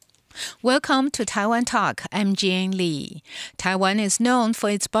Welcome to Taiwan Talk. I'm Jane Lee. Taiwan is known for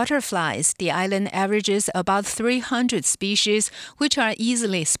its butterflies. The island averages about 300 species, which are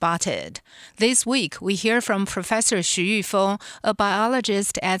easily spotted. This week, we hear from Professor Hsu Yufeng, a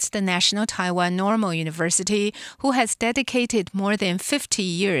biologist at the National Taiwan Normal University, who has dedicated more than 50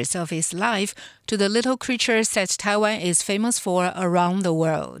 years of his life to the little creatures that Taiwan is famous for around the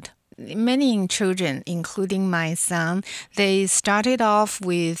world. Many children, including my son, they started off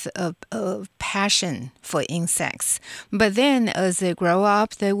with a passion for insects. But then as they grow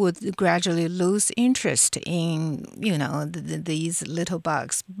up, they would gradually lose interest in, these little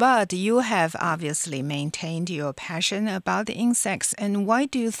bugs. But you have obviously maintained your passion about the insects. And why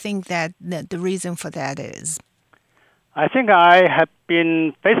do you think that the reason for that is? I think I have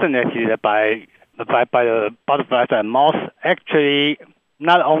been fascinated by the butterflies and moths. Actually,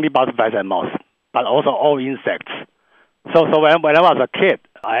 not only butterflies and moths, but also all insects. So when I was a kid,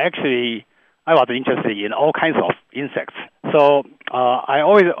 I was interested in all kinds of insects. So I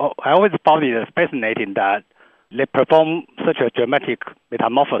always found it fascinating that they perform such a dramatic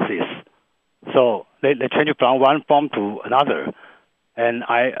metamorphosis. So they change from one form to another, and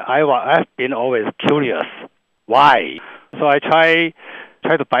I've been always curious why. So I try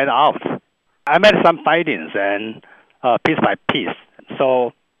to find out. I made some findings and piece by piece.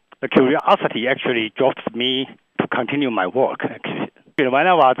 So the curiosity actually drove me to continue my work. Actually, when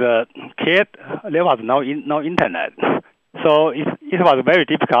I was a kid, there was no internet, so it was very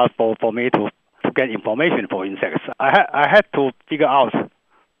difficult for me to get information for insects. I had to figure out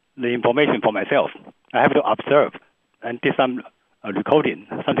the information for myself. I have to observe and do some recording,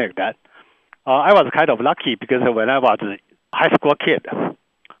 something like that. I was kind of lucky because when I was a high school kid,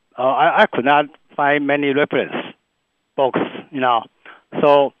 I could not find many reference books,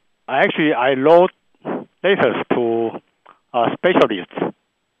 So I wrote letters to specialists,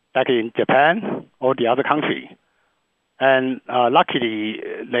 like in Japan or the other country, and luckily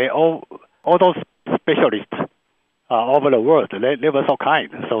all those specialists all over the world, they were so kind,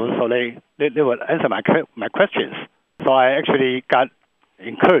 so they would answer my questions. So I actually got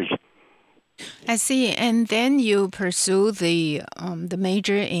encouraged. I see. And then you pursue the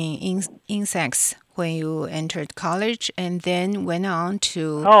major in insects when you entered college, and then went on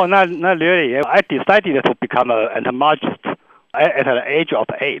to... Oh, not really. I decided to become an entomologist at the age of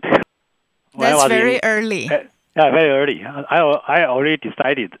 8. That's very early. Yeah, very early. I already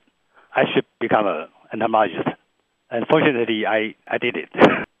decided I should become an entomologist, and fortunately, I did it.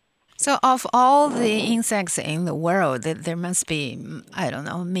 So of all the insects in the world, there must be,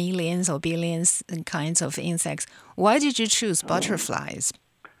 millions or billions kinds of insects. Why did you choose butterflies?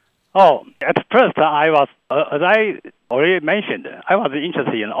 Oh, at first I was, as I already mentioned, I was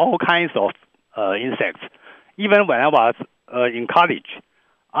interested in all kinds of insects. Even when I was in college,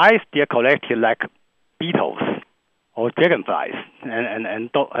 I still collected like beetles or dragonflies and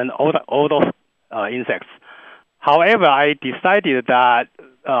all those insects. However, I decided that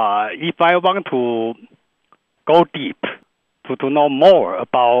if I want to go deep, to know more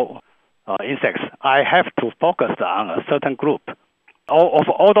about insects, I have to focus on a certain group. Of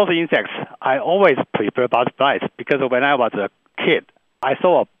all those insects, I always prefer butterflies because when I was a kid, I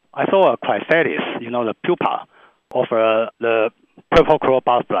saw a chrysalis, the pupa of the purple crow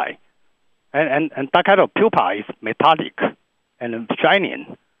butterfly, and that kind of pupa is metallic and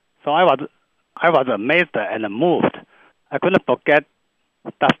shining. So I was amazed and moved. I couldn't forget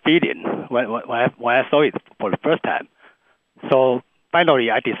that feeling when I saw it for the first time. So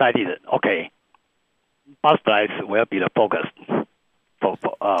finally, I decided, okay, butterflies will be the focus for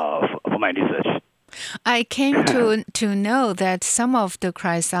my research. I came to know that some of the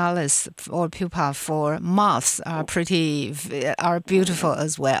chrysalis or pupa for moths are beautiful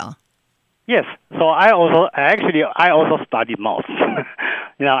as well. Yes. So I also studied moths.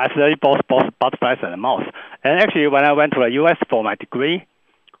 I studied both butterflies and moths. And actually, when I went to the U.S. for my degree,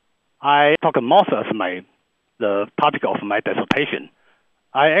 I took moths as the topic of my dissertation.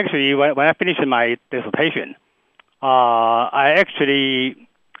 When I finished my dissertation, I actually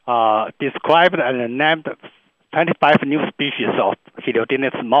described and named 25 new species of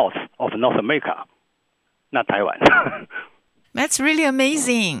Heliodinus moths of North America, not Taiwan. That's really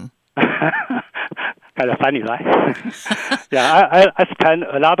amazing. Kind of funny, right? Yeah, I spent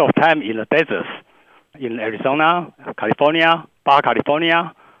a lot of time in the deserts in Arizona, California, Baja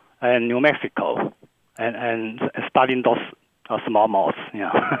California, and New Mexico, and studying those small moths.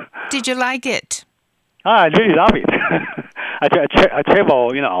 Did you like it? I really love it. I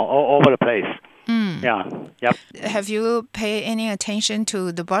travel, all over the place. Yeah. Yep. Have you paid any attention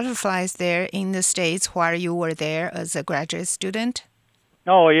to the butterflies there in the States while you were there as a graduate student?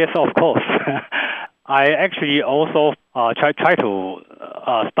 Oh, yes, of course. I actually also try to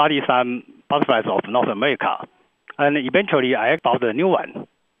study some butterflies of North America. And eventually I found a new one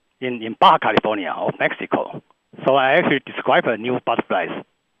in Baja California of Mexico. So I actually describe a new butterflies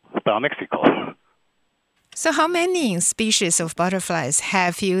from Mexico. So how many species of butterflies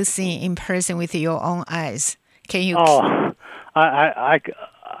have you seen in person with your own eyes? Can you? Oh,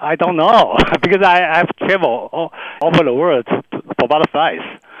 I don't know because I've traveled all over the world for butterflies.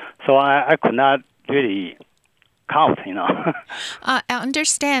 So I could not really count, I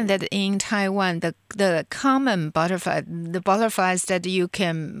understand that in Taiwan, the common butterfly, the butterflies that you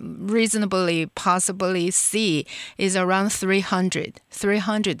can reasonably possibly see is around 300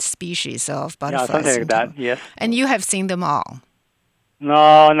 species of butterflies. Yeah, something like that, yes. And you have seen them all.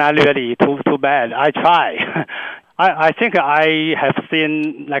 No, not really. Too bad. I try. I think I have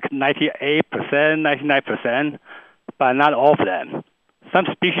seen like 98%, 99%, but not all of them. Some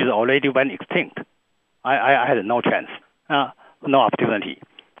species already went extinct. I had no chance, no opportunity.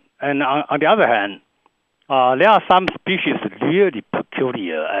 And on the other hand, there are some species really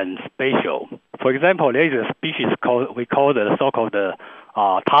peculiar and special. For example, there is a species we call the so-called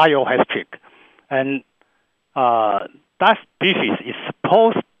tile hestric, and that species is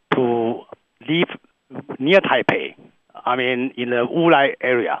supposed to live near Taipei. I mean, in the Wulai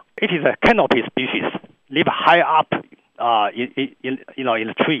area. It is a canopy species, live high up in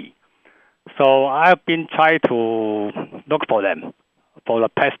the tree. So I've been trying to look for them for the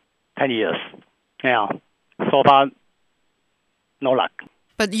past 10 years. Yeah, so far, no luck.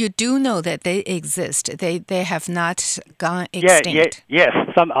 But you do know that they exist. They have not gone extinct. Yes.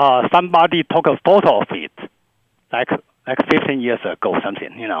 Somebody took a photo of it, like 15 years ago,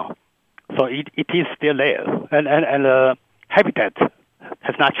 something. So it is still there, and the habitat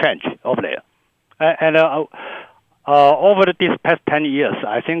has not changed over there. And over these past 10 years,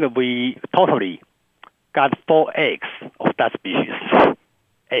 I think we totally got 4 eggs of that species.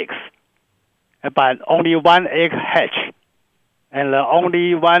 Eggs. But only 1 egg hatched. And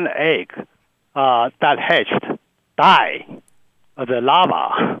only 1 egg that hatched died as a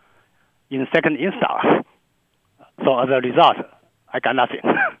larva in second instar. So as a result, I got nothing.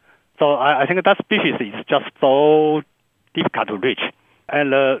 So I think that species is just so difficult to reach.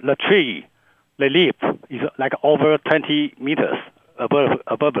 And the tree they live is like over 20 meters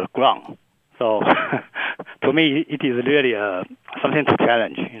above the ground. So to me, it is really something to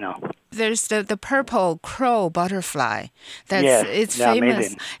challenge, There's the purple crow butterfly. It's famous.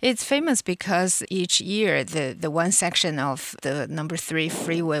 Amazing. It's famous because each year the one section of the number 3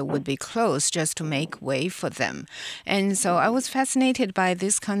 freeway would be closed just to make way for them. And so I was fascinated by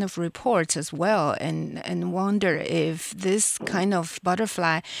this kind of reports as well and wonder if this kind of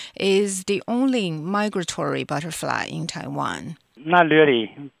butterfly is the only migratory butterfly in Taiwan. Not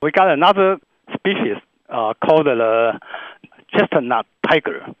really. We got another species called the chestnut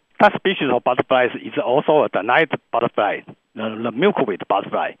tiger. That species of butterflies is also the night butterfly, the milkweed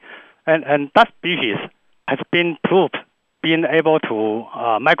butterfly. And that species has been proved being able to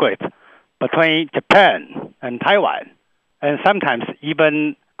migrate between Japan and Taiwan, and sometimes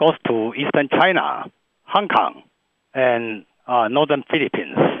even goes to eastern China, Hong Kong, and northern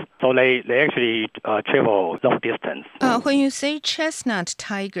Philippines. So they actually travel long distance. When you say chestnut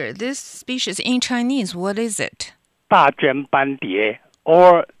tiger, this species in Chinese, what is it? 大卷斑蝶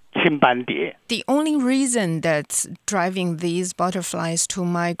or 青斑蝶. The only reason that's driving these butterflies to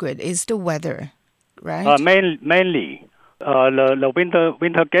migrate is the weather, right? Mainly, the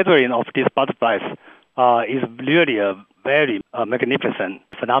winter gathering of these butterflies is really a very magnificent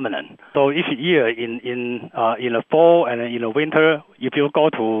phenomenon. So each year in the fall and in the winter, if you go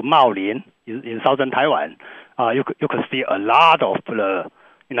to Maolin in southern Taiwan, you could see a lot of a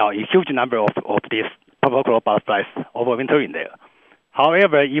huge number of these purple crow butterflies overwintering there.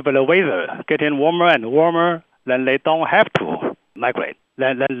 However, if the weather getting warmer and warmer, then they don't have to migrate.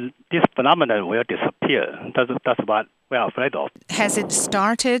 Then this phenomenon will disappear. That's what we are afraid of. Has it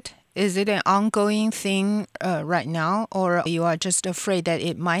started? Is it an ongoing thing right now, or you are just afraid that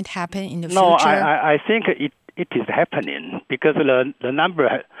it might happen in the future? No, I think it is happening because the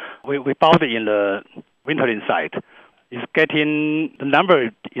number we found in the wintering site is getting, the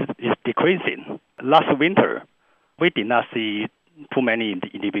number is decreasing. Last winter, we did not see too many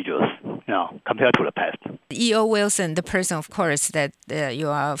individuals, compared to the past. E.O. Wilson, the person, of course, that you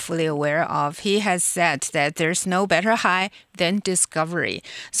are fully aware of, he has said that there's no better high than discovery.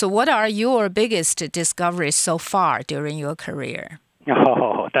 So what are your biggest discoveries so far during your career?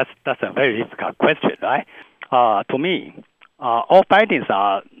 Oh, that's a very difficult question, right? To me, all findings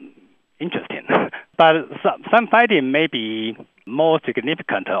are interesting, but some findings may be more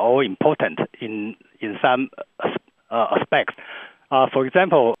significant or important in some aspects. For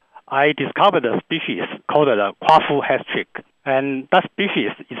example, I discovered a species called the Quafu headstrick, and that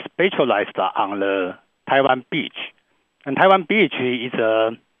species is specialized on the Taiwan beech. And Taiwan beech is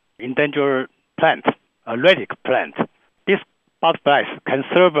an endangered plant, a relic plant. These butterflies can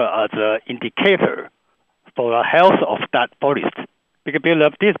serve as an indicator for the health of that forest, because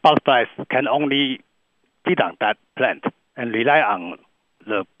these butterflies can only feed on that plant and rely on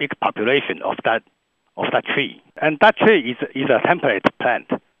the big population of that tree. And that tree is a temperate plant.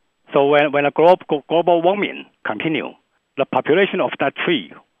 So when a global warming continue, the population of that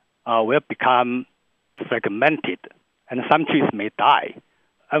tree will become fragmented, and some trees may die.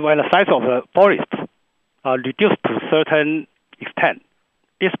 And when the size of the forest reduced to a certain extent,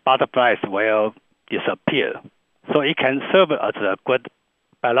 these butterflies will disappear. So it can serve as a good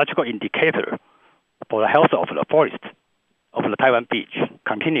biological indicator for the health of the forest of the Taiwan beech.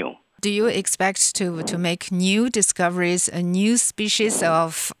 Continue. Do you expect to make new discoveries, a new species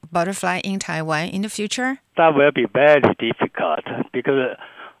of butterfly in Taiwan in the future? That will be very difficult because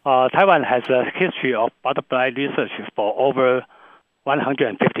Taiwan has a history of butterfly research for over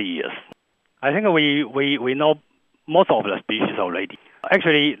 150 years. I think we know most of the species already.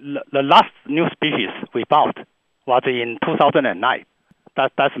 Actually, the last new species we found was in 2009.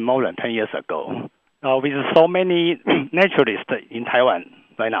 That's more than 10 years ago. With so many naturalists in Taiwan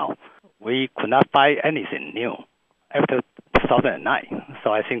right now, we could not find anything new after 2009.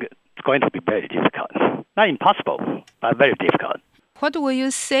 So I think it's going to be very difficult. Not impossible, but very difficult. What will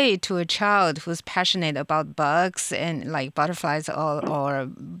you say to a child who's passionate about bugs and like butterflies or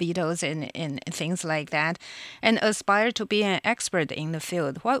beetles and things like that and aspire to be an expert in the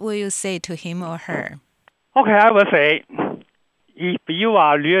field? What will you say to him or her? Okay, I will say if you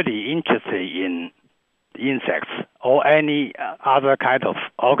are really interested in insects or any other kind of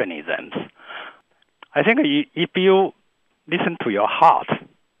organisms, I think if you listen to your heart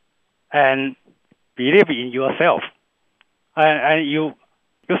and believe in yourself, and you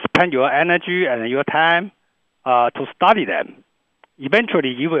spend your energy and your time to study them,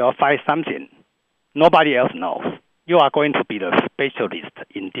 eventually you will find something nobody else knows. You are going to be the specialist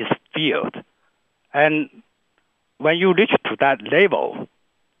in this field. And when you reach to that level,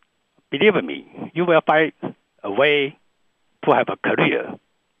 believe me, you will find a way to have a career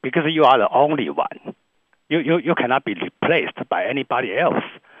because you are the only one. You cannot be replaced by anybody else.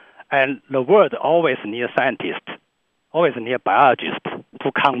 And the world always needs scientists, always needs biologists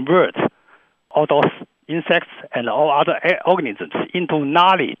to convert all those insects and all other organisms into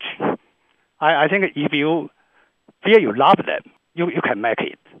knowledge. I think if you feel you love them, you can make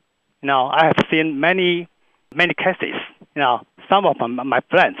it. I have seen many cases. Some of my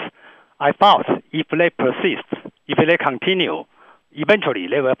friends, I thought if they persist, if they continue, eventually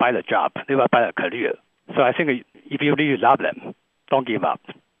they will find a job, they will find a career. So I think if you really love them, don't give up,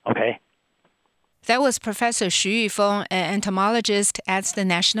 okay? That was Professor Hsu Yufeng, an entomologist at the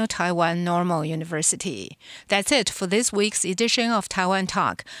National Taiwan Normal University. That's it for this week's edition of Taiwan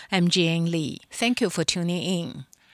Talk. I'm Jian Li. Thank you for tuning in.